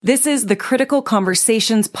This is the Critical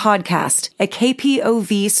Conversations podcast, a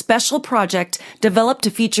KPOV special project developed to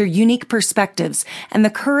feature unique perspectives and the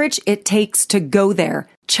courage it takes to go there,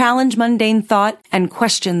 challenge mundane thought, and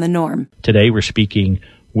question the norm. Today we're speaking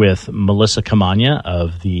with Melissa Camagna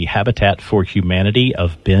of the Habitat for Humanity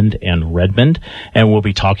of Bend and Redmond, and we'll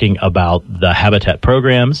be talking about the Habitat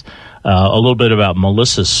programs, a little bit about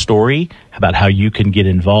Melissa's story, about how you can get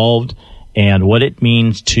involved, and what it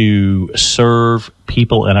means to serve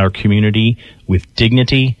people in our community with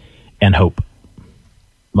dignity and hope.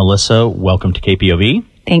 Melissa, welcome to KPOV.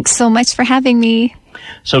 Thanks so much for having me.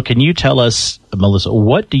 So can you tell us, Melissa,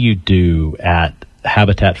 what do you do at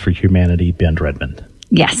Habitat for Humanity Bend Redmond?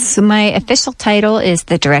 Yes, so my official title is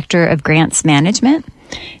the Director of Grants Management.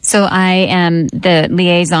 So I am the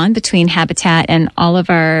liaison between Habitat and all of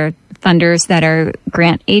our funders that are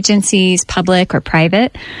grant agencies, public or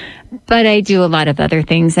private. But I do a lot of other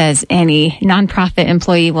things, as any nonprofit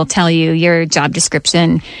employee will tell you. Your job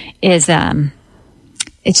description is,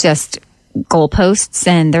 it's just goalposts,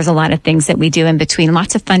 and there's a lot of things that we do in between.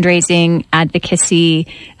 Lots of fundraising, advocacy,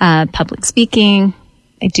 public speaking.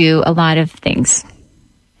 I do a lot of things.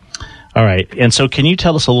 All right. And so can you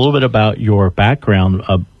tell us a little bit about your background?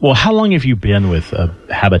 How long have you been with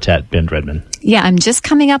Habitat Bend Redmond? Yeah, I'm just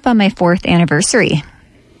coming up on my 4th anniversary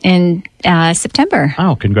in September.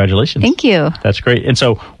 Oh, congratulations. Thank you. That's great. And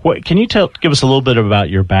so can you give us a little bit about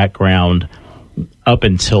your background up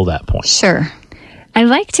until that point? Sure. I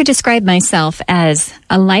like to describe myself as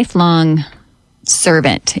a lifelong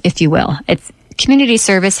servant, if you will. Community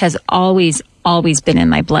service has always been in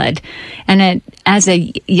my blood. And as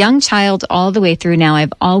a young child all the way through now,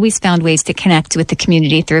 I've always found ways to connect with the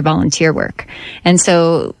community through volunteer work. And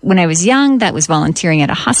so when I was young, that was volunteering at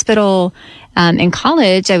a hospital. In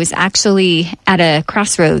college, I was actually at a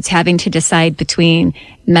crossroads having to decide between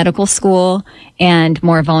medical school and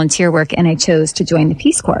more volunteer work, and I chose to join the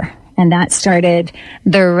Peace Corps. And that started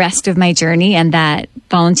the rest of my journey, and that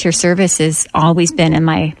volunteer service has always been in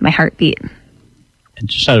my heartbeat. And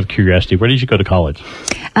just out of curiosity, where did you go to college?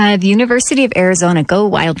 The University of Arizona. Go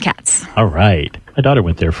Wildcats. All right. My daughter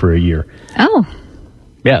went there for a year. Oh.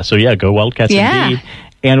 Yeah, so go Wildcats indeed.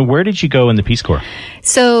 And where did you go in the Peace Corps?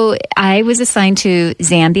 So I was assigned to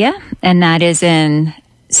Zambia, and that is in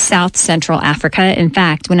South Central Africa. In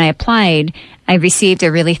fact, when I applied, I received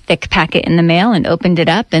a really thick packet in the mail and opened it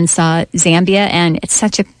up and saw Zambia, and it's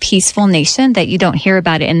such a peaceful nation that you don't hear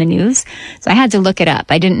about it in the news. So I had to look it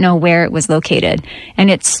up. I didn't know where it was located,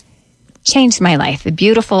 and it's changed my life. A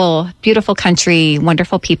beautiful, beautiful country,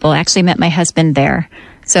 wonderful people. I actually met my husband there.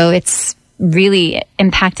 So it's really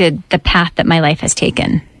impacted the path that my life has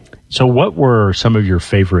taken. So what were some of your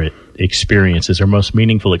favorite experiences or most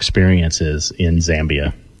meaningful experiences in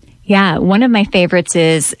Zambia? Yeah, one of my favorites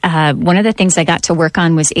is one of the things I got to work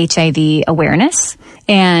on was HIV awareness.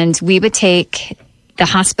 And we would take the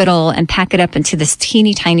hospital and pack it up into this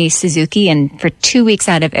teeny tiny Suzuki. And for 2 weeks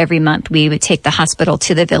out of every month, we would take the hospital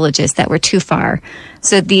to the villages that were too far.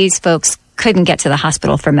 So these folks couldn't get to the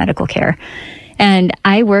hospital for medical care. And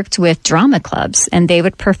I worked with drama clubs, and they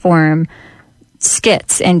would perform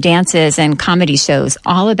skits and dances and comedy shows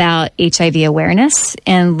all about HIV awareness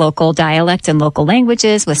in local dialect and local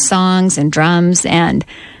languages with songs and drums. And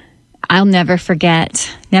I'll never forget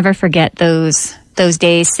those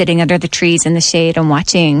days sitting under the trees in the shade and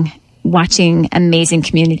watching amazing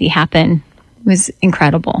community happen. It was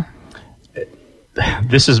incredible.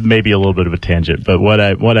 This is maybe a little bit of a tangent, but what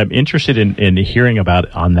I'm interested in hearing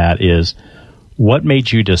about on that is, what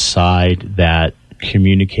made you decide that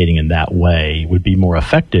communicating in that way would be more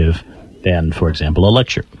effective than, for example, a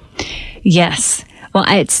lecture? Yes. Well,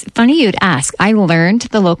 it's funny you'd ask. I learned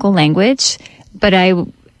the local language, but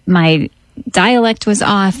my dialect was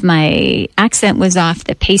off, my accent was off,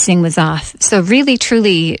 the pacing was off. So really,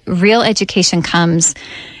 truly, real education comes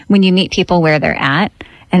when you meet people where they're at.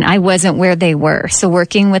 And I wasn't where they were. So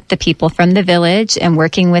working with the people from the village and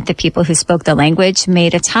working with the people who spoke the language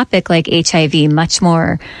made a topic like HIV much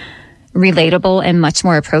more relatable and much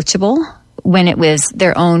more approachable when it was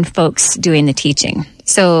their own folks doing the teaching.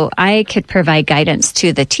 So I could provide guidance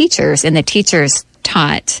to the teachers, and the teachers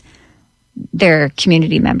taught their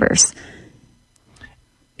community members.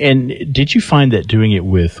 And did you find that doing it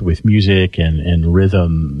with music and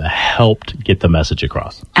rhythm helped get the message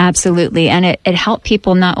across? Absolutely. And it helped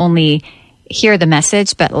people not only hear the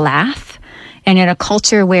message, but laugh. And in a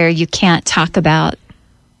culture where you can't talk about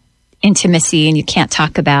intimacy and you can't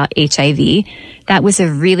talk about HIV, that was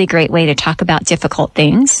a really great way to talk about difficult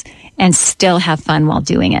things and still have fun while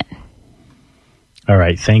doing it. All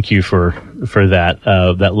right. Thank you for that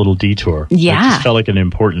little detour. Yeah. It just felt like an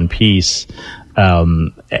important piece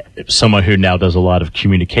someone who now does a lot of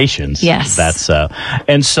communications. Yes.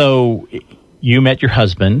 And so you met your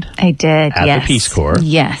husband. I did, at the Peace Corps.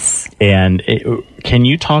 Yes. And can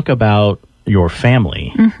you talk about your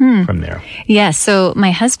family from there? Yeah, so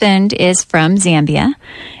my husband is from Zambia,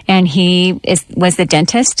 and he was the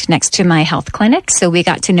dentist next to my health clinic. So we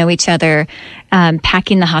got to know each other,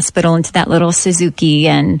 packing the hospital into that little Suzuki,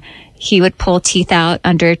 and he would pull teeth out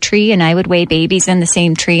under a tree, and I would weigh babies in the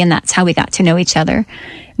same tree, and that's how we got to know each other.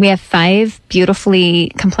 We have 5 beautifully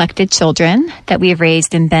complected children that we have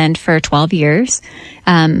raised in Bend for 12 years.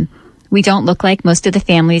 We don't look like most of the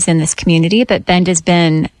families in this community, but Bend has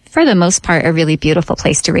been, for the most part, a really beautiful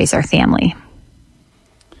place to raise our family.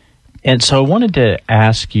 And so I wanted to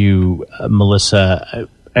ask you, Melissa,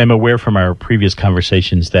 I'm aware from our previous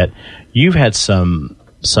conversations that you've had some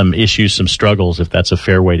issues, some struggles, if that's a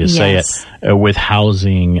fair way to say it, with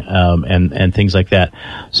housing and things like that.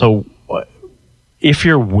 So if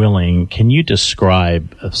you're willing, can you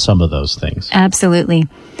describe some of those things? Absolutely.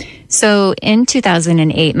 So in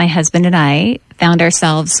 2008, my husband and I found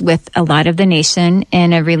ourselves with a lot of the nation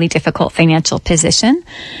in a really difficult financial position.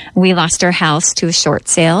 We lost our house to a short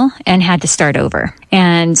sale and had to start over.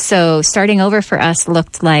 And so starting over for us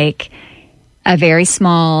looked like a very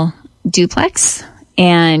small duplex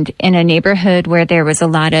and in a neighborhood where there was a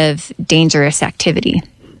lot of dangerous activity.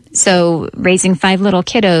 So raising 5 little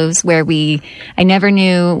kiddos where I never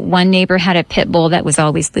knew one neighbor had a pit bull that was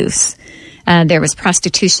always loose. There was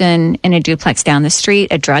prostitution in a duplex down the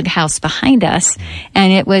street, a drug house behind us,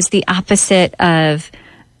 and it was the opposite of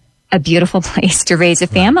a beautiful place to raise a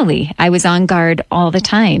family. I was on guard all the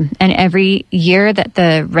time, and every year that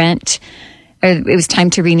it was time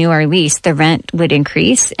to renew our lease, the rent would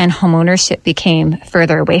increase, and homeownership became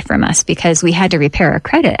further away from us because we had to repair our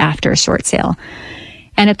credit after a short sale.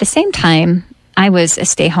 And at the same time, I was a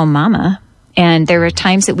stay-home mama, and there were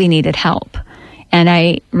times that we needed help. And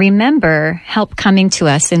I remember help coming to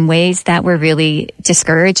us in ways that were really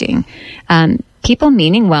discouraging. People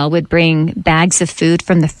meaning well would bring bags of food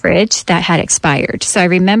from the fridge that had expired. So I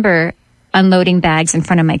remember unloading bags in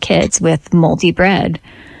front of my kids with moldy bread,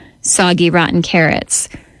 soggy, rotten carrots,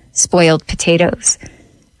 spoiled potatoes.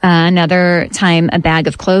 Another time, a bag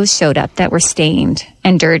of clothes showed up that were stained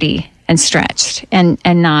and dirty and stretched and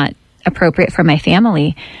not appropriate for my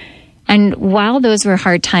family. And while those were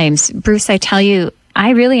hard times, Bruce, I tell you, I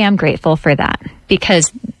really am grateful for that,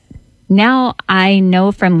 because now I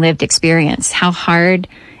know from lived experience how hard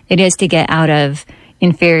it is to get out of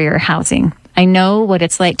inferior housing. I know what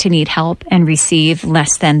it's like to need help and receive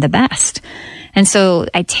less than the best. And so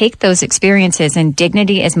I take those experiences, and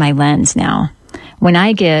dignity is my lens now. When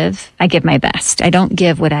I give my best. I don't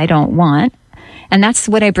give what I don't want. And that's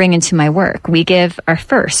what I bring into my work. We give our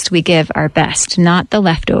first, we give our best, not the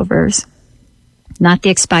leftovers, not the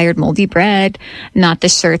expired moldy bread, not the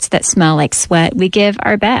shirts that smell like sweat. We give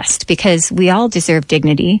our best because we all deserve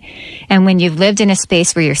dignity. And when you've lived in a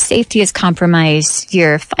space where your safety is compromised,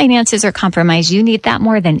 your finances are compromised, you need that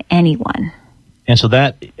more than anyone. And so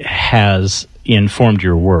that has informed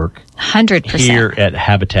your work 100% here at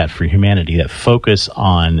Habitat for Humanity, that focus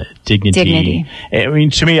on dignity. I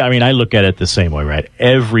mean, to me, I look at it the same way, right?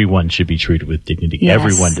 Everyone should be treated with dignity. Yes.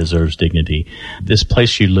 Everyone deserves dignity. This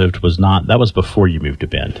place you lived that was before you moved to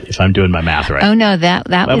Bend, if I'm doing my math right. Oh no, that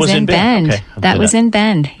was in Bend. Okay. That was in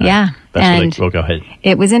Bend. Yeah. We'll go ahead.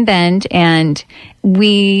 It was in Bend, and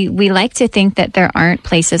we like to think that there aren't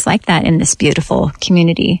places like that in this beautiful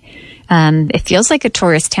community. It feels like a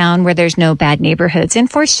tourist town where there's no bad neighborhoods.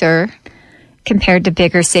 And for sure, compared to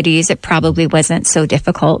bigger cities, it probably wasn't so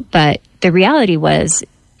difficult. But the reality was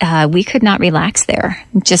we could not relax there,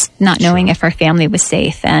 just not knowing if our family was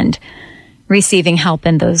safe and receiving help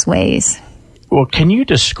in those ways. Well, can you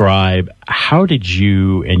describe how did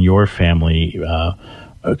you and your family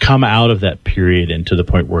come out of that period and to the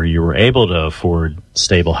point where you were able to afford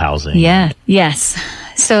stable housing? Yes.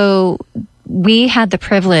 So we had the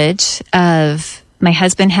privilege of, my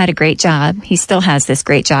husband had a great job. He still has this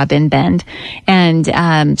great job in Bend.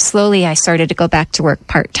 And slowly I started to go back to work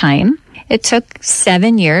part-time. It took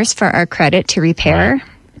 7 years for our credit to repair,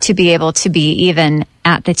 to be able to be even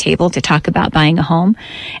at the table to talk about buying a home.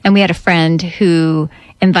 And we had a friend who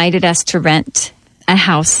invited us to rent a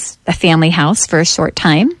house, a family house, for a short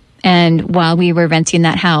time. And while we were renting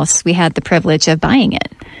that house, we had the privilege of buying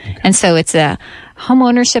it. Okay. And so it's a home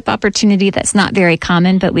ownership opportunity that's not very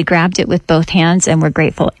common, but we grabbed it with both hands, and we're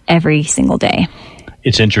grateful every single day.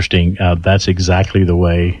 It's interesting. That's exactly the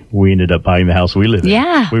way we ended up buying the house we live in.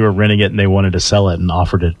 Yeah. We were renting it, and they wanted to sell it and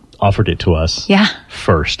offered offered it to us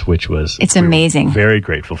first, which was it's amazing. Very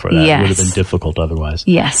grateful for that. It would have been difficult otherwise.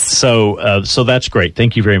 Yes. So that's great.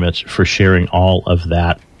 Thank you very much for sharing all of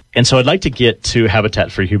that. And so I'd like to get to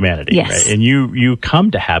Habitat for Humanity. Yes. Right? And you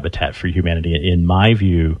come to Habitat for Humanity, in my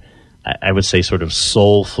view, I would say sort of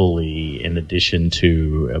soulfully, in addition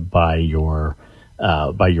to by your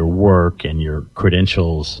work and your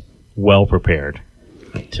credentials, well prepared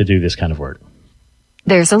to do this kind of work.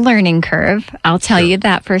 There's a learning curve. I'll tell you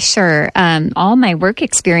that for sure. All my work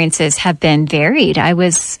experiences have been varied. I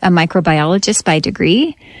was a microbiologist by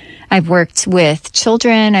degree. I've worked with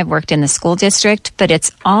children. I've worked in the school district, but it's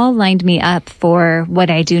all lined me up for what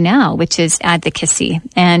I do now, which is advocacy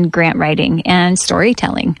and grant writing and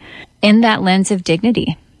storytelling in that lens of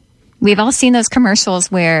dignity. We've all seen those commercials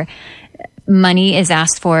where money is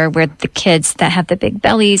asked for, where the kids that have the big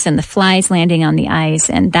bellies and the flies landing on the eyes.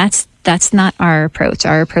 And that's not our approach.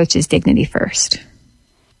 Our approach is dignity first.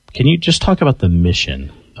 Can you just talk about the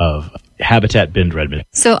mission of Habitat Bend Redmond?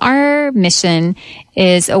 So our mission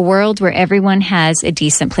is a world where everyone has a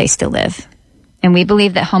decent place to live. And we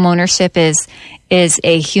believe that homeownership is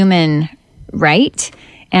a human right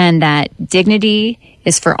and that dignity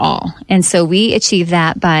is for all. And so we achieve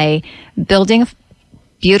that by building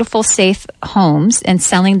beautiful, safe homes and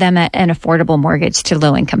selling them at an affordable mortgage to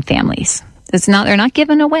low-income families. They're not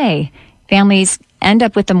given away. Families end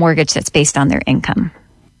up with a mortgage that's based on their income.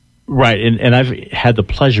 Right, and I've had the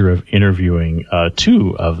pleasure of interviewing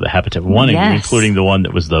two of the Habitat, one including the one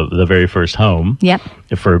that was the very first home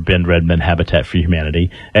for Bend Redmond Habitat for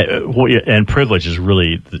Humanity. And privilege is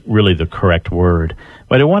really the correct word.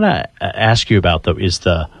 What I want to ask you about, though, is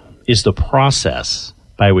the process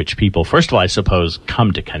by which people, first of all, I suppose,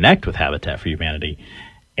 come to connect with Habitat for Humanity,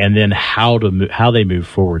 and then how they move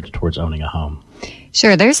forward towards owning a home.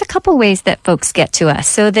 Sure. There's a couple ways that folks get to us.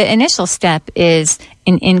 So the initial step is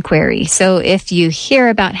an inquiry. So if you hear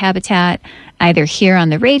about Habitat, either here on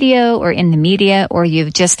the radio or in the media, or you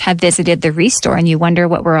just have visited the Restore and you wonder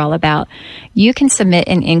what we're all about, you can submit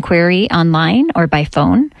an inquiry online or by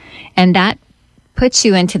phone, and that puts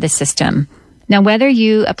you into the system. Now, whether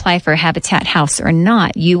you apply for a Habitat house or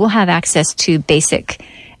not, you will have access to basic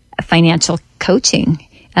financial coaching.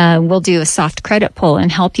 We'll do a soft credit pull and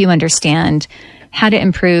help you understand how to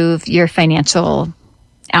improve your financial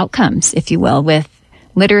outcomes, if you will, with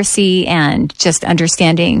literacy and just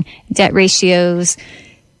understanding debt ratios.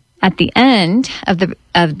 At the end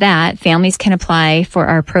of that, families can apply for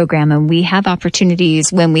our program, and we have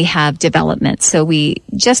opportunities when we have development. So we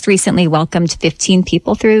just recently welcomed 15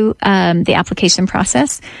 people through the application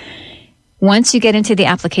process. Once you get into the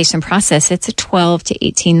application process, it's a 12 to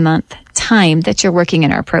 18 month time that you're working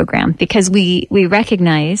in our program, because we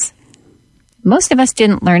recognize most of us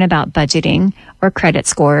didn't learn about budgeting or credit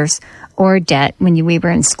scores or debt when we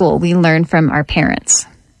were in school. We learned from our parents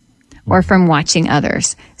or from watching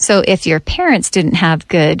others. So if your parents didn't have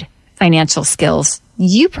good financial skills,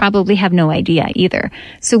 you probably have no idea either.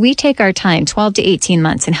 So we take our time, 12 to 18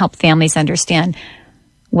 months, and help families understand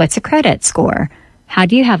what's a credit score? How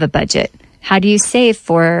do you have a budget? How do you save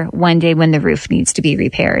for one day when the roof needs to be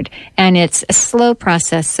repaired? And it's a slow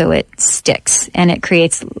process, so it sticks and it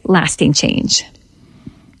creates lasting change.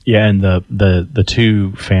 Yeah, and the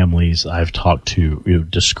two families I've talked to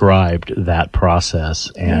described that process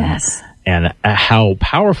and how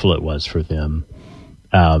powerful it was for them,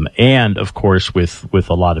 and of course with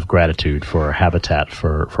a lot of gratitude for Habitat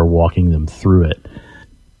for walking them through it.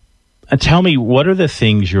 And tell me, what are the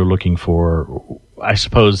things you're looking for? I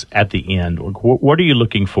suppose at the end, what are you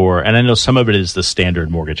looking for? And I know some of it is the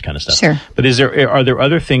standard mortgage kind of stuff. Sure. But are there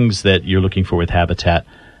other things that you're looking for with Habitat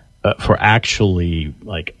for actually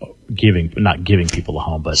not giving people a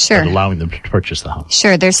home, but allowing them to purchase the home?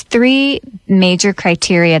 Sure. There's 3 major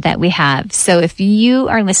criteria that we have. So if you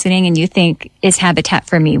are listening and you think, is Habitat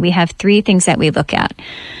for me? We have 3 things that we look at.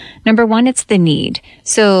 Number 1, it's the need.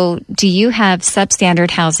 So do you have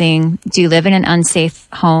substandard housing? Do you live in an unsafe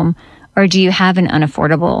home? Or do you have an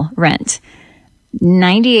unaffordable rent?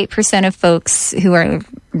 98% of folks who are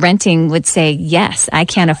renting would say, yes, I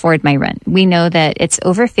can't afford my rent. We know that it's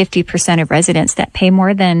over 50% of residents that pay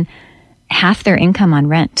more than half their income on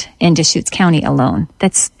rent in Deschutes County alone.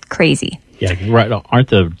 That's crazy. Yeah, right. Aren't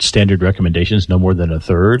the standard recommendations no more than a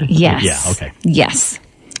third? Yes. Yeah, okay. Yes.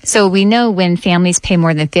 So we know when families pay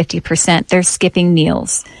more than 50%, they're skipping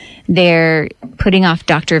meals. They're putting off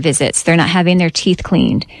doctor visits. They're not having their teeth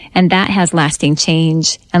cleaned. And that has lasting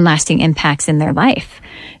change and lasting impacts in their life.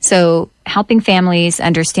 So helping families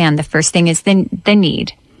understand, the first thing is the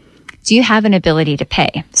need. Do you have an ability to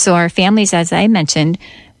pay? So our families, as I mentioned,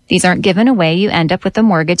 These aren't given away. You end up with a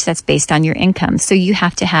mortgage that's based on your income. So you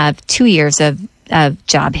have to have 2 years of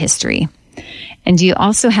job history. And do you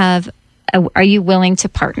also have, are you willing to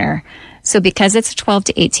partner? So because it's a 12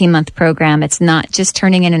 to 18 month program, it's not just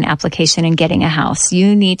turning in an application and getting a house.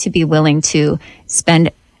 You need to be willing to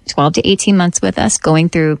spend 12 to 18 months with us, going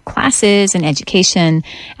through classes and education.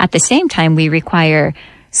 At the same time, we require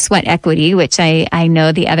sweat equity, which I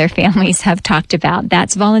know the other families have talked about.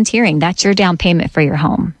 That's volunteering. That's your down payment for your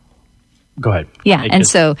home. Go ahead. Yeah. And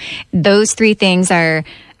so those 3 things are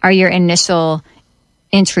your initial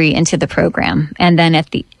entry into the program. And then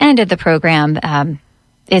at the end of the program,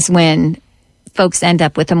 is when folks end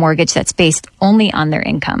up with a mortgage that's based only on their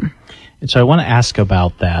income. And so I want to ask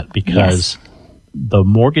about that because the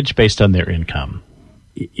mortgage based on their income,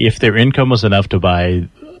 if their income was enough to buy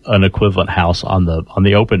an equivalent house on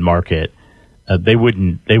the open market, they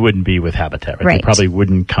wouldn't be with Habitat, right? They probably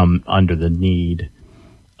wouldn't come under the need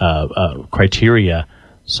criteria.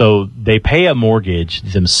 So they pay a mortgage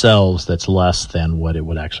themselves that's less than what it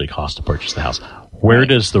would actually cost to purchase the house. Where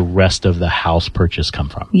does the rest of the house purchase come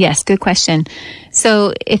from? Yes, good question.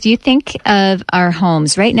 So if you think of our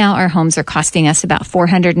homes, right now our homes are costing us about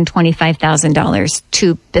 $425,000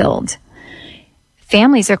 to build.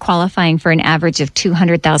 Families are qualifying for an average of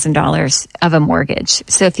 $200,000 of a mortgage.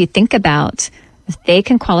 So if you think about, if they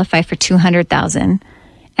can qualify for $200,000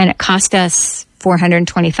 and it cost us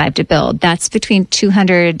 $425,000 to build, that's between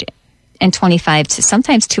 $225,000 to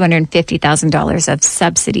sometimes $250,000 of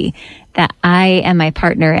subsidy that I and my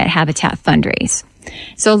partner at Habitat fundraise.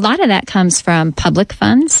 So a lot of that comes from public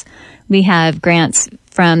funds. We have grants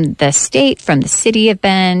from the state, from the city of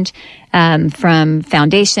Bend, from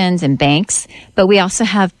foundations and banks, but we also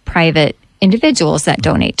have private individuals that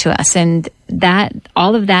donate to us. And that,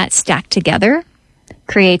 all of that stacked together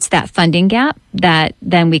creates that funding gap that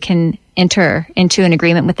then we can enter into an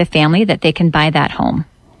agreement with the family that they can buy that home.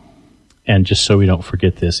 And just so we don't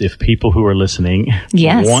forget this, if people who are listening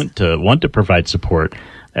want to provide support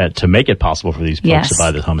to make it possible for these folks to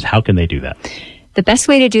buy the homes, how can they do that? The best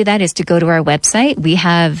way to do that is to go to our website. We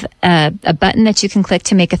have a button that you can click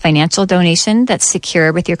to make a financial donation that's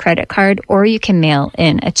secure with your credit card, or you can mail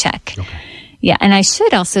in a check. Okay. Yeah, and I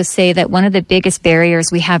should also say that one of the biggest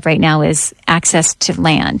barriers we have right now is access to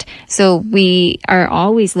land. So we are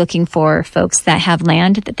always looking for folks that have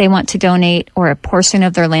land that they want to donate, or a portion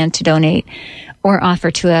of their land to donate, or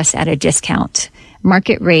offer to us at a discount.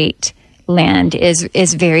 Market rate land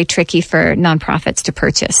is very tricky for nonprofits to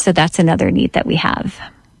purchase. So that's another need that we have.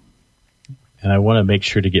 And I want to make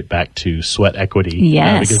sure to get back to sweat equity,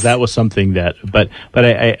 yes, because that was something that. But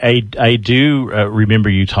I do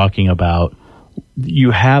remember you talking about.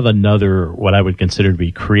 You have another, what I would consider to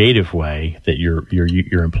be creative way that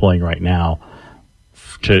you're employing right now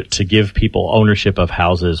to give people ownership of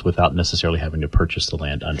houses without necessarily having to purchase the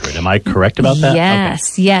land under it. Am I correct about that?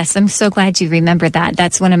 Yes, okay. Yes. I'm so glad you remembered that.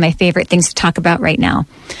 That's one of my favorite things to talk about right now.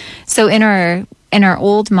 So in our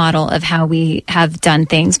old model of how we have done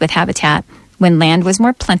things with Habitat, when land was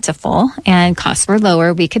more plentiful and costs were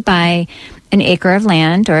lower, we could buy an acre of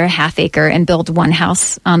land or a half acre and build one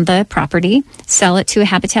house on the property, sell it to a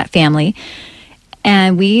Habitat family,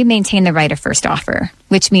 and we maintain the right of first offer,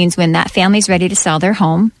 which means when that family's ready to sell their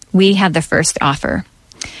home, we have the first offer.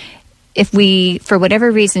 If we, for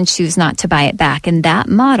whatever reason, choose not to buy it back in that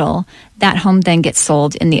model, that home then gets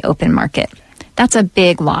sold in the open market. That's a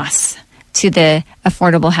big loss to the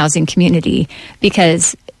affordable housing community,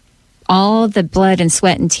 because all the blood and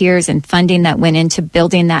sweat and tears and funding that went into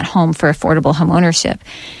building that home for affordable home ownership,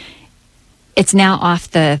 it's now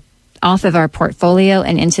off of our portfolio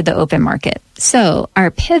and into the open market. So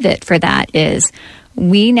our pivot for that is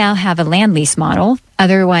we now have a land lease model,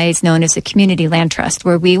 otherwise known as a community land trust,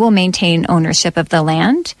 where we will maintain ownership of the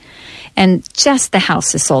land and just the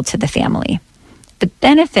house is sold to the family. The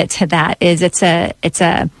benefit to that is it's a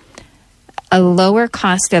lower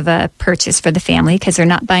cost of a purchase for the family because they're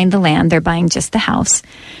not buying the land, they're buying just the house.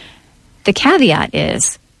 The caveat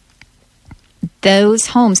is those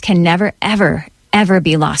homes can never, ever, ever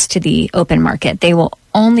be lost to the open market. They will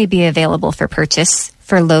only be available for purchase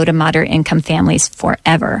for low to moderate income families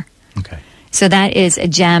forever. Okay. So that is a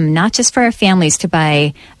gem, not just for our families to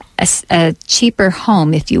buy a cheaper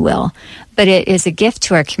home, if you will, but it is a gift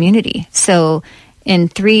to our community. So in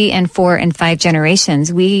 3 and 4 and 5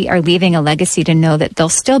 generations, we are leaving a legacy to know that there'll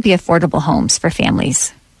still be affordable homes for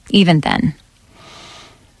families, even then.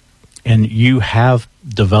 And you have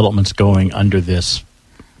developments going under this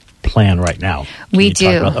plan right now. We do.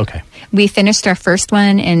 Okay. We finished our first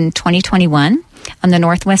one in 2021 on the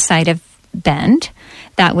northwest side of Bend.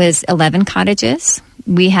 That was 11 cottages.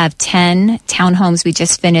 We have 10 townhomes we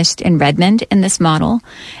just finished in Redmond in this model,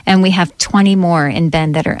 and we have 20 more in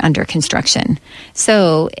Bend that are under construction.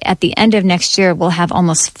 So at the end of next year, we'll have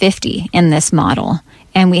almost 50 in this model,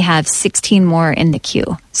 and we have 16 more in the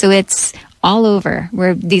queue. So it's all over,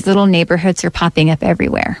 where these little neighborhoods are popping up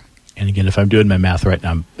everywhere. And again, if I'm doing my math right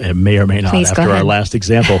now, it may or may not after our last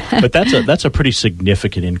example, but that's a pretty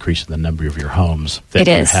significant increase in the number of your homes that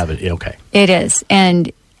you have. Okay. It is.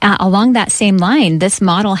 And along that same line, this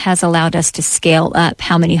model has allowed us to scale up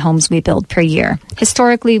how many homes we build per year.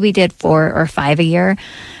 Historically, we did 4 or 5 a year.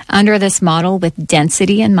 Under this model, with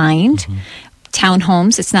density in mind,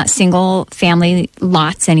 townhomes, it's not single family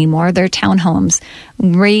lots anymore, they're townhomes.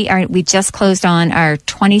 We just closed on our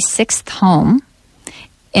 26th home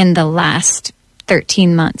in the last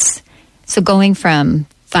 13 months. So going from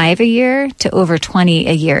 5 a year to over 20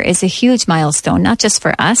 a year is a huge milestone, not just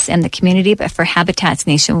for us and the community, but for habitats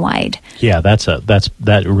nationwide. Yeah,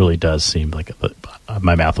 that really does seem like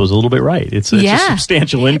my math was a little bit right. It's a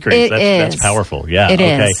substantial increase. That's powerful. Yeah. It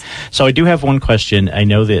is. So I do have one question. I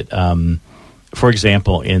know that, for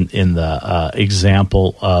example, in the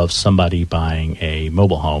example of somebody buying a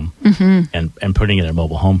mobile home and putting it in a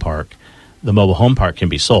mobile home park, the mobile home park can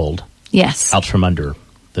be sold. Yes. Out from under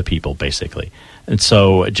the people, basically. And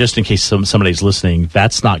so just in case somebody's listening,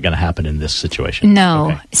 that's not going to happen in this situation.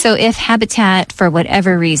 No. Okay. So if Habitat, for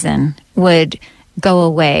whatever reason, would go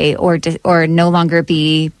away or no longer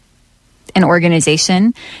be an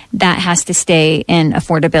organization, that has to stay in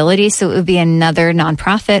affordability. So it would be another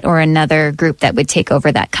nonprofit or another group that would take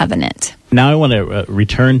over that covenant. Now I want to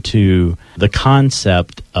return to the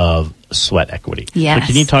concept of sweat equity. Yes. So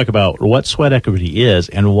can you talk about what sweat equity is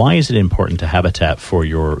and why is it important to Habitat for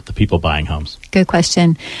the people buying homes? Good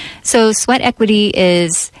question. So sweat equity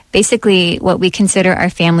is basically what we consider our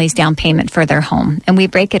family's down payment for their home. And we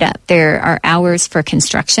break it up. There are hours for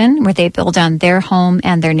construction where they build on their home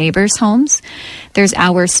and their neighbors' homes. There's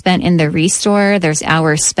hours spent in the restore. There's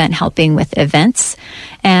hours spent helping with events.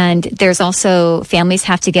 And there's also, families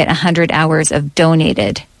have to get 100 hours of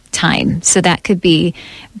donated time. So that could be,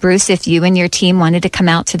 Bruce, if you and your team wanted to come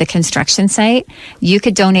out to the construction site, you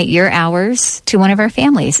could donate your hours to one of our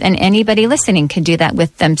families. And anybody listening can do that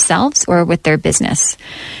with themselves or with their business.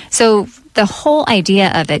 So the whole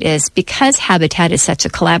idea of it is, because Habitat is such a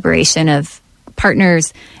collaboration of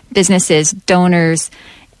partners, businesses, donors,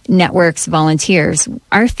 networks, volunteers,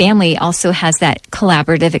 our family also has that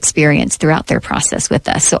collaborative experience throughout their process with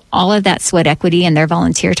us. So all of that sweat equity and their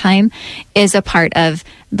volunteer time is a part of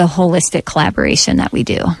the holistic collaboration that we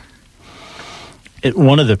do.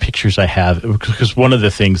 One of the pictures I have, because one of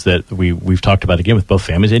the things that we've talked about again with both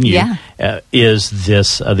families and you, is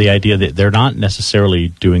this the idea that they're not necessarily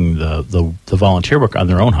doing the volunteer work on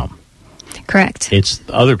their own home. Correct. It's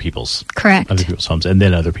other people's homes, and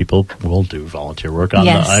then other people will do volunteer work on.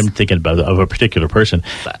 Yes. I'm thinking about of a particular person.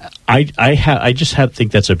 I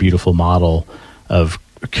think that's a beautiful model of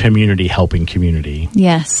community helping community.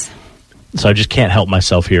 Yes. So I just can't help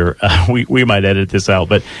myself here. We might edit this out,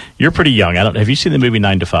 but you're pretty young. Have you seen the movie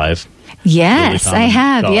 9 to 5? Yes, I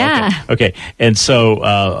have. Oh, yeah. Okay. And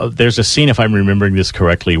so there's a scene, if I'm remembering this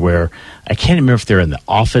correctly, where I can't remember if they're in the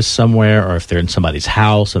office somewhere or if they're in somebody's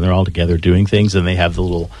house and they're all together doing things, and they have the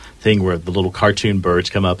little thing where the little cartoon birds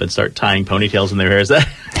come up and start tying ponytails in their hair. Is that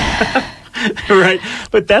right?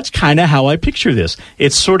 But that's kind of how I picture this.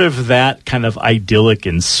 It's sort of that kind of idyllic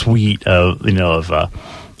and sweet of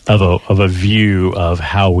a view of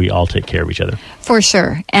how we all take care of each other. For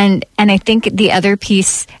sure. And I think the other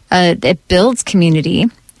piece that builds community,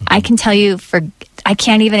 I can tell you, I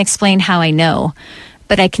can't even explain how I know,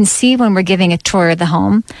 but I can see when we're giving a tour of the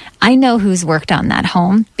home, I know who's worked on that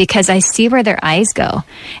home because I see where their eyes go,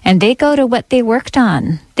 and they go to what they worked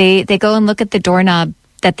on. They go and look at the doorknob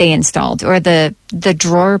that they installed or the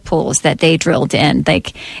drawer pulls that they drilled in.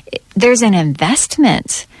 Like, there's an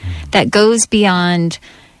investment that goes beyond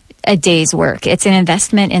a day's work. It's an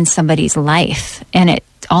investment in somebody's life, and it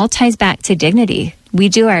all ties back to dignity. We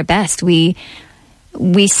do our best. We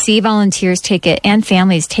see volunteers take it and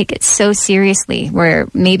families take it so seriously, where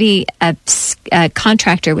maybe a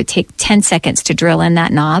contractor would take 10 seconds to drill in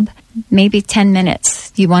that knob, maybe 10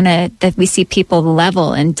 minutes. That we see people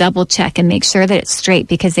level and double check and make sure that it's straight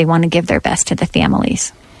because they want to give their best to the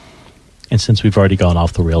families. And since we've already gone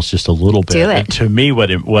off the rails just a little bit, to me,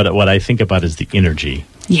 what I think about is the energy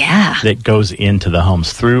that goes into the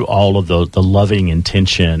homes through all of the loving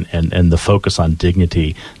intention and the focus on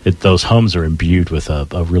dignity, that those homes are imbued with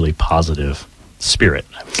a really positive spirit,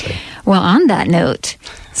 I would say. Well, on that note,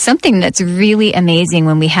 something that's really amazing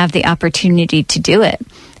when we have the opportunity to do it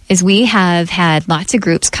is we have had lots of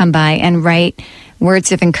groups come by and write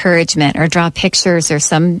words of encouragement or draw pictures, or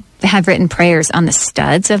some have written prayers on the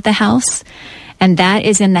studs of the house. And that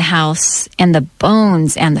is in the house and the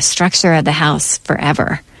bones and the structure of the house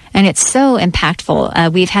forever. And it's so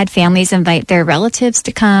impactful. We've had families invite their relatives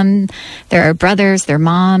to come, their brothers, their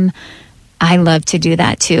mom. I love to do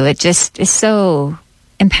that too. It just is so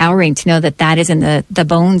empowering to know that that is in the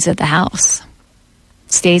bones of the house.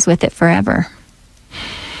 It stays with it forever.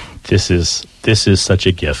 This is such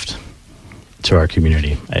a gift to our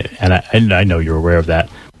community. And I know you're aware of that.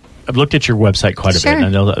 I've looked at your website quite a bit, and I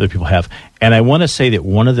know that other people have. And I want to say that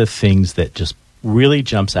one of the things that just really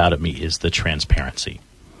jumps out at me is the transparency.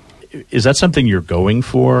 Is that something you're going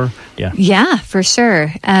for? Yeah. Yeah, for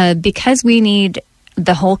sure. Because we need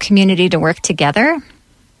the whole community to work together,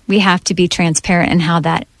 we have to be transparent in how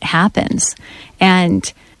that happens.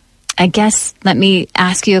 And I guess let me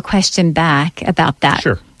ask you a question back about that.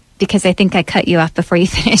 Sure. Because I think I cut you off before you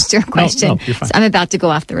finished your question. No, you're fine. So I'm about to go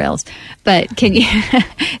off the rails. But can you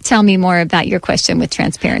tell me more about your question with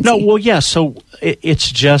transparency? No, well, yeah. So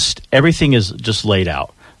it's just, everything is just laid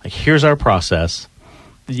out. Like, here's our process.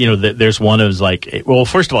 You know, there's one is like, well,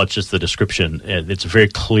 first of all, it's just the description. It's very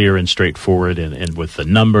clear and straightforward, and with the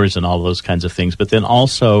numbers and all those kinds of things. But then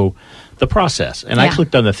also the process. And I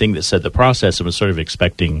clicked on the thing that said the process and was sort of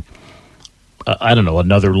expecting, I don't know,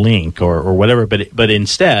 another link or whatever. But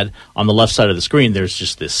instead, on the left side of the screen, there's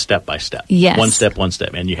just this step by step. Yes. One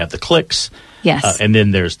step. And you have the clicks. Yes. And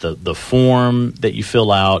then there's the form that you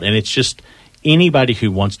fill out. And it's just anybody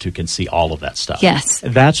who wants to can see all of that stuff. Yes.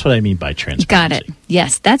 That's what I mean by transparency. Got it.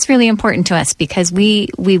 Yes. That's really important to us because we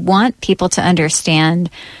want people to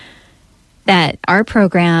understand that our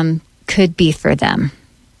program could be for them.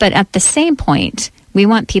 But at the same point, we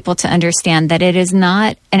want people to understand that it is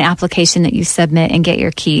not an application that you submit and get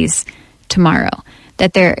your keys tomorrow.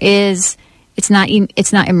 That it's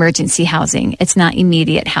not emergency housing. It's not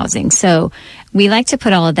immediate housing. So we like to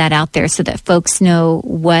put all of that out there so that folks know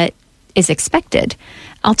what is expected.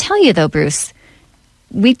 I'll tell you though, Bruce,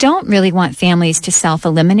 we don't really want families to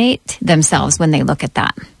self-eliminate themselves when they look at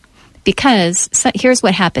that. Because here's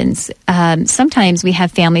what happens. Sometimes we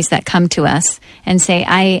have families that come to us and say,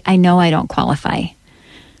 I know I don't qualify.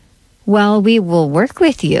 Well, we will work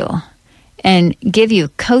with you and give you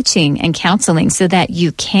coaching and counseling so that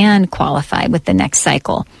you can qualify with the next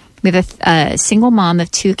cycle. We have a single mom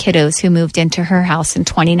of 2 kiddos who moved into her house in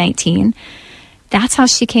 2019. That's how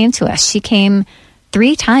she came to us. She came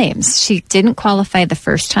 3 times. She didn't qualify the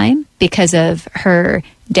first time because of her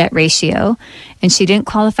debt ratio, and she didn't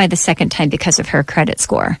qualify the second time because of her credit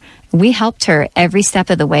score. We helped her every step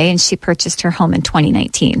of the way, and she purchased her home in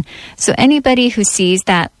 2019. So anybody who sees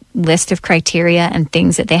that list of criteria and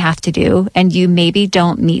things that they have to do, and you maybe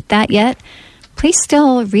don't meet that yet, please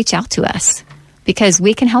still reach out to us because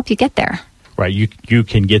we can help you get there. Right, you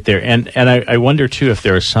can get there. And I wonder, too, if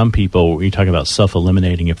there are some people, when you talk about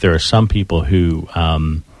self-eliminating, if there are some people who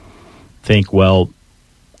think, well,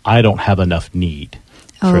 I don't have enough need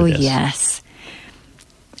for this. Oh, yes.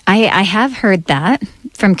 I have heard that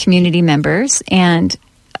from community members. And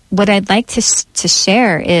what I'd like to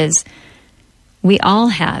share is we all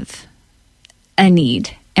have a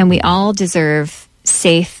need, and we all deserve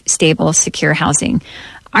safe, stable, secure housing.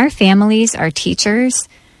 Our families, our teachers,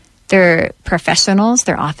 they're professionals,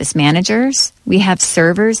 they're office managers. We have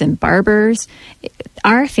servers and barbers.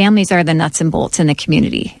 Our families are the nuts and bolts in the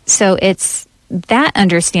community. So it's that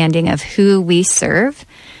understanding of who we serve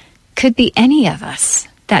could be any of us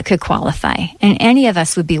that could qualify. And any of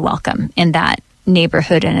us would be welcome in that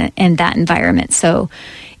neighborhood and in that environment. So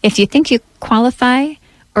if you think you qualify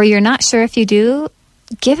or you're not sure if you do,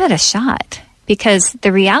 give it a shot. Because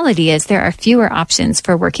the reality is there are fewer options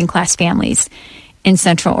for working class families in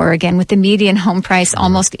Central Oregon, with the median home price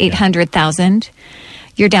almost $800,000.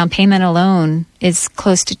 Your down payment alone is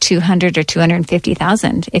close to $200,000 or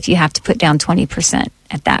 $250,000 if you have to put down 20%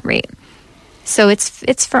 at that rate. So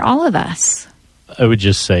it's for all of us. I would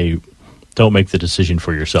just say, don't make the decision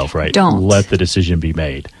for yourself, right? Don't. Let the decision be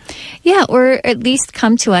made. Yeah, or at least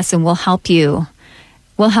come to us and we'll help you.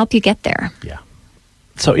 We'll help you get there. Yeah.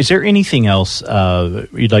 So is there anything else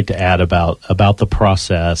you'd like to add about the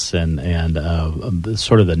process and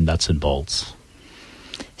sort of the nuts and bolts?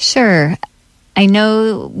 Sure. I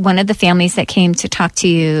know one of the families that came to talk to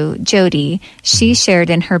you, Jody, she shared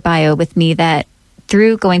in her bio with me that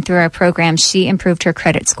through going through our program, she improved her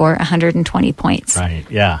credit score 120 points. Right,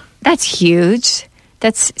 yeah. That's huge.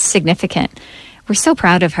 That's significant. We're so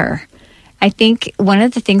proud of her. I think one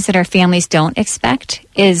of the things that our families don't expect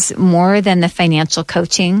is more than the financial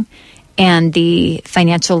coaching and the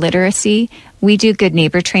financial literacy. we do good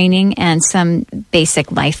neighbor training and some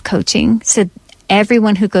basic life coaching. So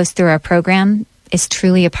everyone who goes through our program is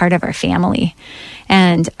truly a part of our family.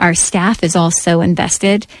 And our staff is also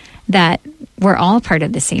invested that we're all part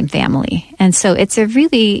of the same family. And so it's a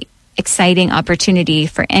really exciting opportunity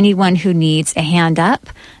for anyone who needs a hand up,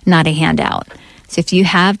 not a handout. So if you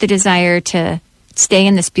have the desire to stay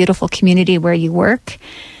in this beautiful community where you work,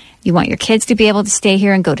 you want your kids to be able to stay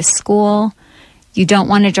here and go to school, you don't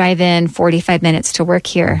want to drive in 45 minutes to work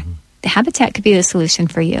here, the Habitat could be the solution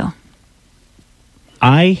for you.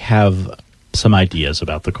 I have some ideas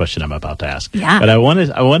about the question I'm about to ask. Yeah. But I want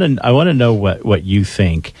to know what you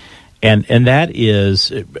think. And that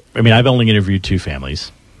is, I mean, I've only interviewed 2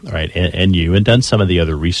 families, right? And you, and done some of the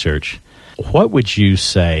other research. What would you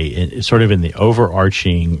say, sort of in the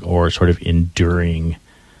overarching or sort of enduring,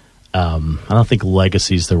 I don't think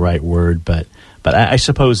legacy is the right word, but I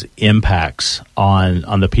suppose impacts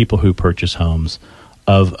on the people who purchase homes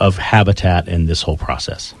of Habitat in this whole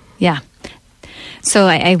process? Yeah. So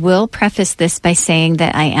I will preface this by saying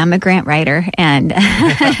that I am a grant writer and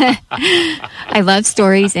I love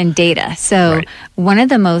stories and data. So right. One of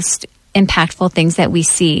the most impactful things that we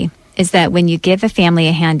see is that when you give a family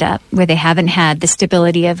a hand up where they haven't had the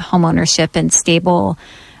stability of homeownership and stable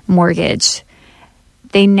mortgage,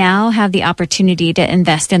 they now have the opportunity to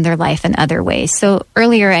invest in their life in other ways. So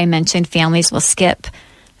earlier I mentioned families will skip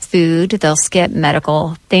food, they'll skip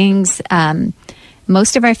medical things.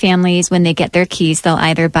 Most of our families, when they get their keys, they'll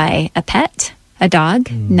either buy a pet, a dog,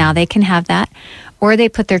 now they can have that, or they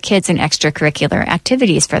put their kids in extracurricular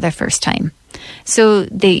activities for the first time. So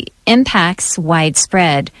the impacts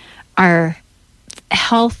widespread are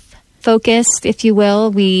health focused, if you will.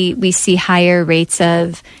 We see higher rates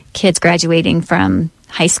of kids graduating from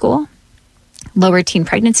high school, lower teen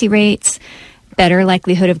pregnancy rates, better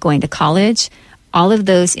likelihood of going to college. All of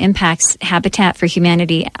those impacts Habitat for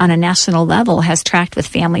Humanity on a national level has tracked with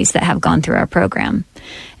families that have gone through our program.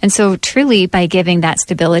 And so truly by giving that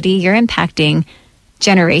stability, you're impacting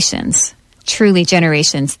generations, truly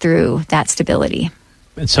generations through that stability.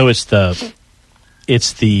 And so it's the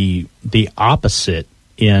opposite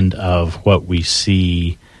end of what we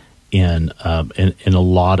see in a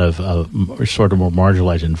lot of sort of more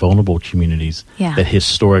marginalized and vulnerable communities that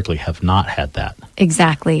historically have not had that.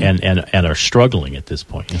 Exactly. And are struggling at this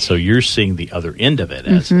point. And so you're seeing the other end of it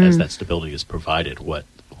as that stability is provided, what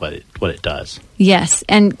it does. Yes.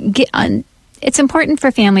 And it's important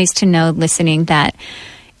for families to know, listening, that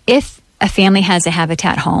if a family has a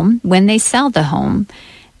Habitat home, when they sell the home,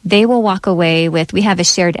 they will walk away with, we have a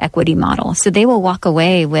shared equity model. So they will walk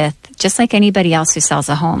away with, just like anybody else who sells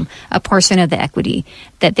a home, a portion of the equity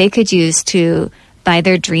that they could use to buy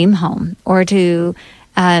their dream home or to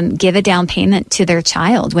give a down payment to their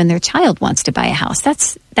child when their child wants to buy a house.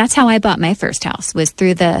 That's how I bought my first house, was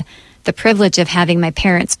through the privilege of having my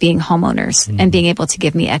parents being homeowners and being able to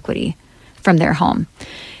give me equity from their home.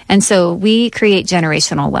 And so we create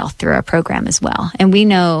generational wealth through our program as well. And we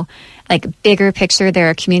know, like, bigger picture, there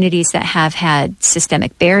are communities that have had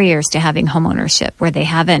systemic barriers to having homeownership where they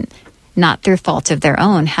haven't, not through fault of their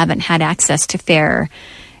own, haven't had access to fair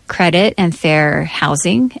credit and fair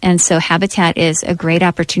housing. And so Habitat is a great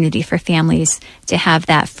opportunity for families to have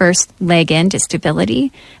that first leg into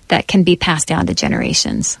stability that can be passed down to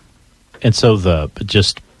generations. And so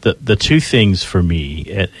the two things for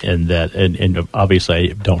me, and obviously I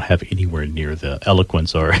don't have anywhere near the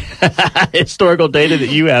eloquence or historical data that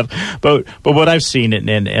you have, but what I've seen,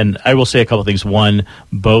 and I will say a couple of things. One,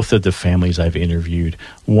 both of the families I've interviewed,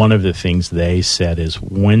 one of the things they said is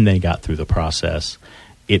when they got through the process,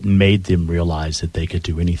 it made them realize that they could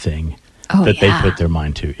do anything they put their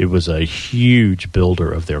mind to. It was a huge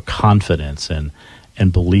builder of their confidence and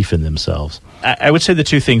belief in themselves. I would say the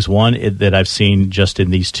two things, one that I've seen just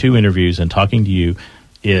in these two interviews and talking to you,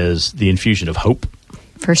 is the infusion of hope.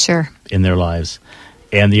 For sure. In their lives.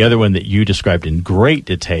 And the other one that you described in great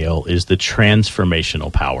detail is the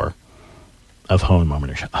transformational power of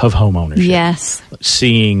homeownership. Yes.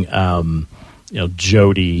 Seeing,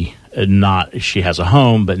 Jody, she has a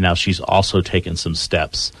home, but now she's also taken some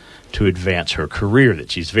steps to advance her career that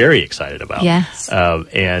she's very excited about. Yes.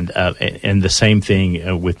 And the same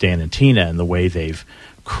thing with Dan and Tina, and the way they've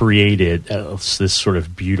created this sort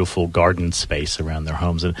of beautiful garden space around their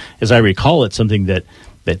homes. And as I recall, it's something that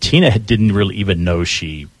Tina didn't really even know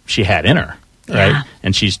she had in her, right? Yeah.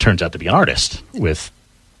 And she turns out to be an artist with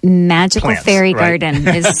magical plants, fairy right? garden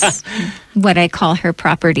is what I call her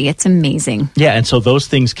property. It's amazing. Yeah, and so those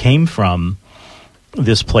things came from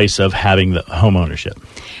this place of having the home ownership.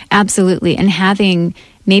 Absolutely. And having,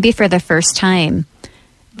 maybe for the first time,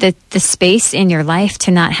 the space in your life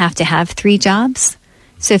to not have to have 3 jobs.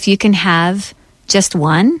 So if you can have just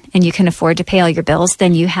one and you can afford to pay all your bills,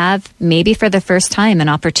 then you have maybe for the first time an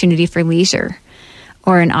opportunity for leisure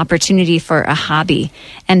or an opportunity for a hobby.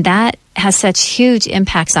 And that has such huge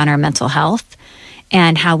impacts on our mental health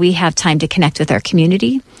and how we have time to connect with our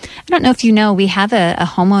community. I don't know if you know, we have a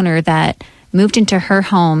homeowner that moved into her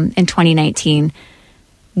home in 2019.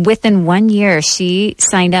 Within 1 year, she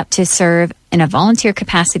signed up to serve in a volunteer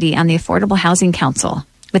capacity on the Affordable Housing Council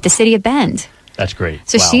with the City of Bend. That's great.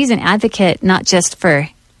 So Wow. she's an advocate not just for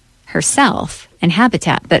herself and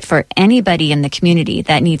Habitat, but for anybody in the community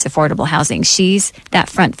that needs affordable housing. She's that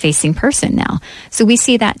front-facing person now. So we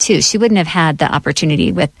see that too. She wouldn't have had the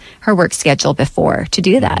opportunity with her work schedule before to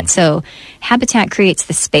do that. So Habitat creates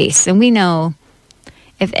the space. And we know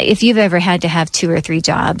if you've ever had to have 2 or 3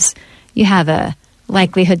 jobs, you have a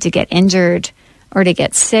likelihood to get injured or to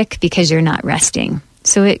get sick because you're not resting.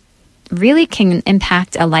 So it really can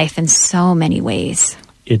impact a life in so many ways.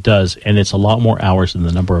 It does, and it's a lot more hours than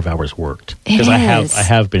the number of hours worked. Because I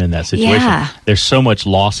have been in that situation. Yeah. There's so much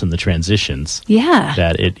loss in the transitions. Yeah.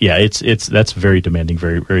 That that's very demanding,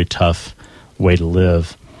 very very tough way to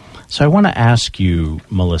live. So I want to ask you,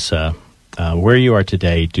 Melissa, where you are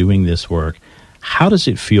today doing this work. How does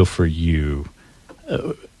it feel for you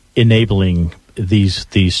enabling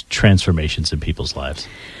these transformations in people's lives?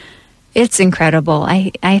 It's incredible.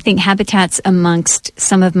 I think Habitat's amongst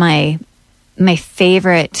some of my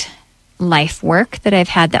favorite life work that I've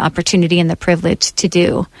had the opportunity and the privilege to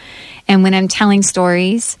do. And when I'm telling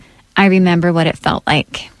stories, I remember what it felt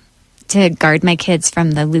like to guard my kids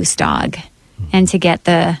from the loose dog and to get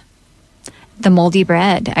the moldy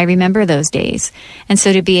bread. I remember those days. And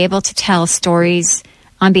so to be able to tell stories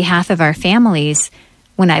on behalf of our families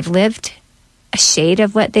when I've lived a shade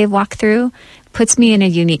of what they've walked through puts me in a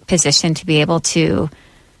unique position to be able to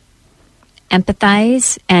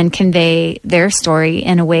empathize and convey their story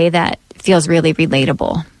in a way that feels really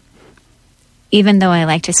relatable. Even though I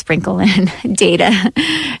like to sprinkle in data,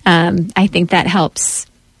 I think that helps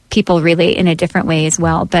people relate in a different way as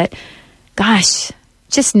well. But gosh,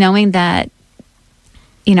 just knowing that,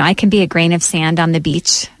 I can be a grain of sand on the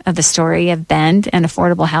beach of the story of Bend and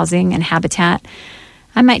affordable housing and Habitat.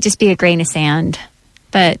 I might just be a grain of sand,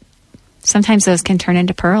 but sometimes those can turn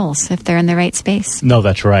into pearls if they're in the right space. No,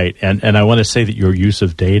 that's right. And I want to say that your use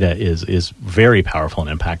of data is very powerful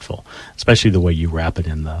and impactful, especially the way you wrap it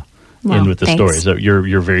in with the stories. So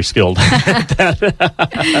you're very skilled at that.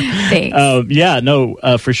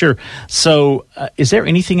 Thanks. For sure. So is there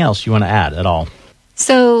anything else you want to add at all?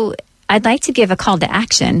 So I'd like to give a call to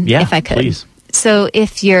action if I could. Please. So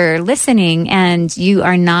if you're listening and you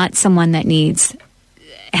are not someone that needs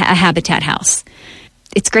a Habitat house,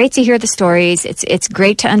 it's great to hear the stories. It's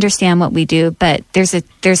great to understand what we do, but there's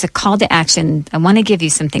a call to action. I want to give you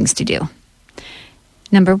some things to do.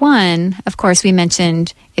 Number one, of course, we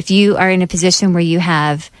mentioned if you are in a position where you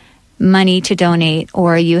have money to donate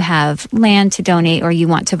or you have land to donate or you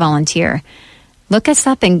want to volunteer, look us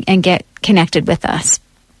up and get connected with us.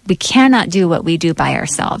 We cannot do what we do by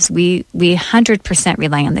ourselves. We 100%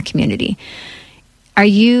 rely on the community. Are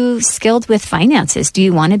you skilled with finances? Do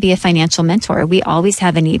you want to be a financial mentor? We always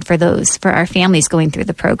have a need for those for our families going through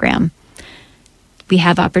the program. We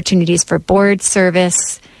have opportunities for board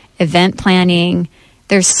service, event planning.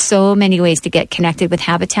 There's so many ways to get connected with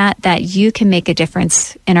Habitat that you can make a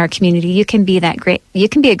difference in our community. You can be you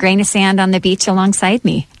can be a grain of sand on the beach alongside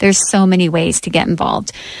me. There's so many ways to get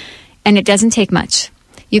involved. And it doesn't take much.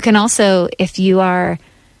 You can also, if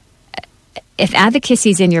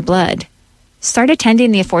advocacy is in your blood, start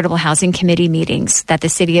attending the Affordable Housing Committee meetings that the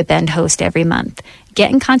City of Bend hosts every month. Get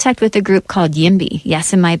in contact with a group called YIMBY,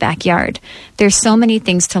 Yes in My Backyard. There's so many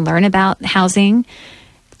things to learn about housing,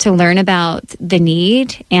 to learn about the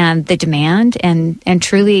need and the demand, and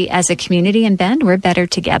truly as a community in Bend, we're better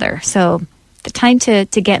together. So the time to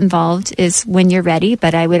get involved is when you're ready,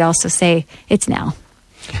 but I would also say it's now.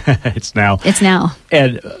 It's now. It's now.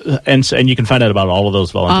 And you can find out about all of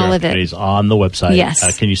those volunteer activities on the website.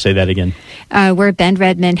 Yes. Can you say that again? We're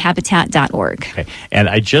BendRedmondHabitat.org. Okay. And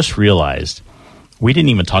I just realized we didn't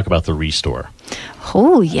even talk about the Restore.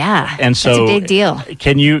 Oh, yeah. And so that's a big deal.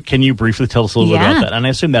 Can you briefly tell us a little bit about that? And I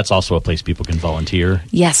assume that's also a place people can volunteer.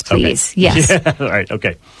 Yes, please. Okay. Yes. Yeah. All right.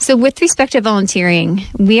 Okay. So with respect to volunteering,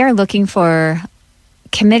 we are looking for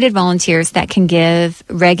committed volunteers that can give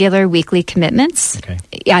regular weekly commitments,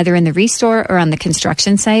 either in the Restore or on the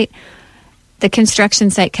construction site. The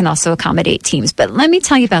construction site can also accommodate teams. But let me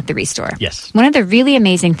tell you about the Restore. Yes. One of the really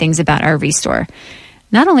amazing things about our Restore,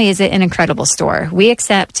 Not only is it an incredible store, we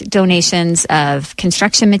accept donations of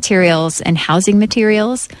construction materials and housing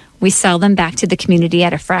materials. We sell them back to the community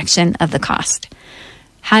at a fraction of the cost.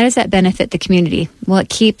 How does that benefit the community? Well, it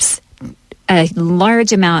keeps a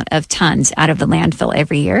large amount of tons out of the landfill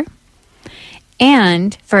every year.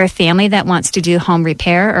 And for a family that wants to do home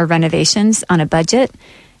repair or renovations on a budget,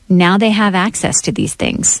 now they have access to these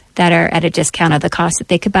things that are at a discount of the cost that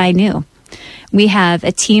they could buy new. We have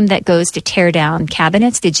a team that goes to tear down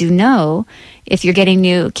cabinets. Did you know if you're getting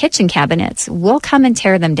new kitchen cabinets, we'll come and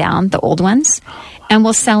tear them down, the old ones, and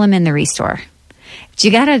we'll sell them in the restore.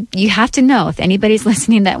 But you have to know, if anybody's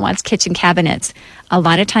listening that wants kitchen cabinets, a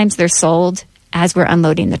lot of times they're sold as we're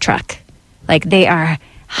unloading the truck. Like, they are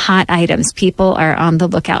hot items. People are on the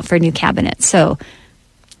lookout for new cabinets. So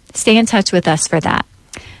stay in touch with us for that.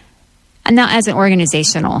 And now, as an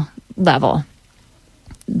organizational level,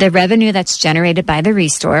 the revenue that's generated by the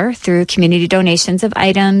restore through community donations of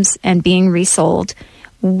items and being resold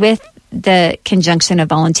with the conjunction of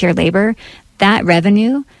volunteer labor, that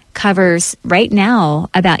revenue covers right now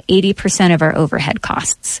about 80% of our overhead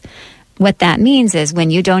costs. What that means is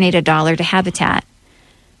when you donate $1 to Habitat,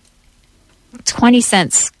 20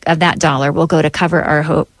 cents of that dollar will go to cover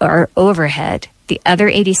our overhead. The other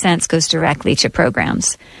 80 cents goes directly to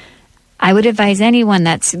programs. I would advise anyone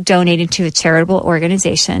that's donating to a charitable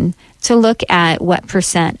organization to look at what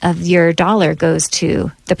percent of your dollar goes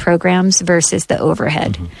to the programs versus the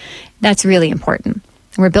overhead. Mm-hmm. That's really important.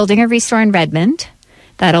 We're building a restore in Redmond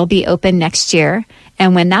that'll be open next year.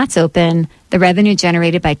 And when that's open, the revenue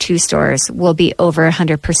generated by 2 stores will be over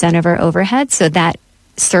 100% of our overhead. So that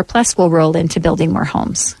surplus will roll into building more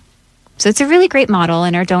homes. So it's a really great model,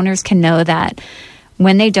 and our donors can know that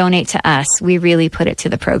when they donate to us, we really put it to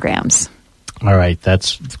the programs. All right.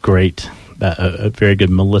 That's great. Very good.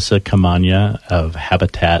 Melissa Camagna of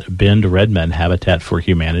Habitat, Bend, Redmond, Habitat for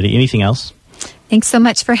Humanity. Anything else? Thanks so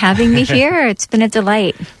much for having me here. It's been a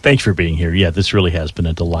delight. Thanks for being here. Yeah, this really has been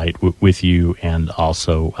a delight with you and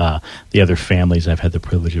also the other families I've had the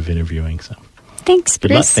privilege of interviewing. So, thanks, good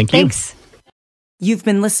Bruce. luck. Thank you. Thanks. You've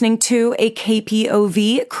been listening to a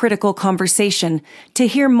KPOV Critical Conversation. To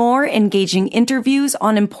hear more engaging interviews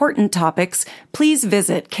on important topics, please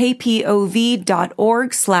visit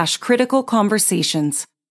kpov.org/criticalconversations.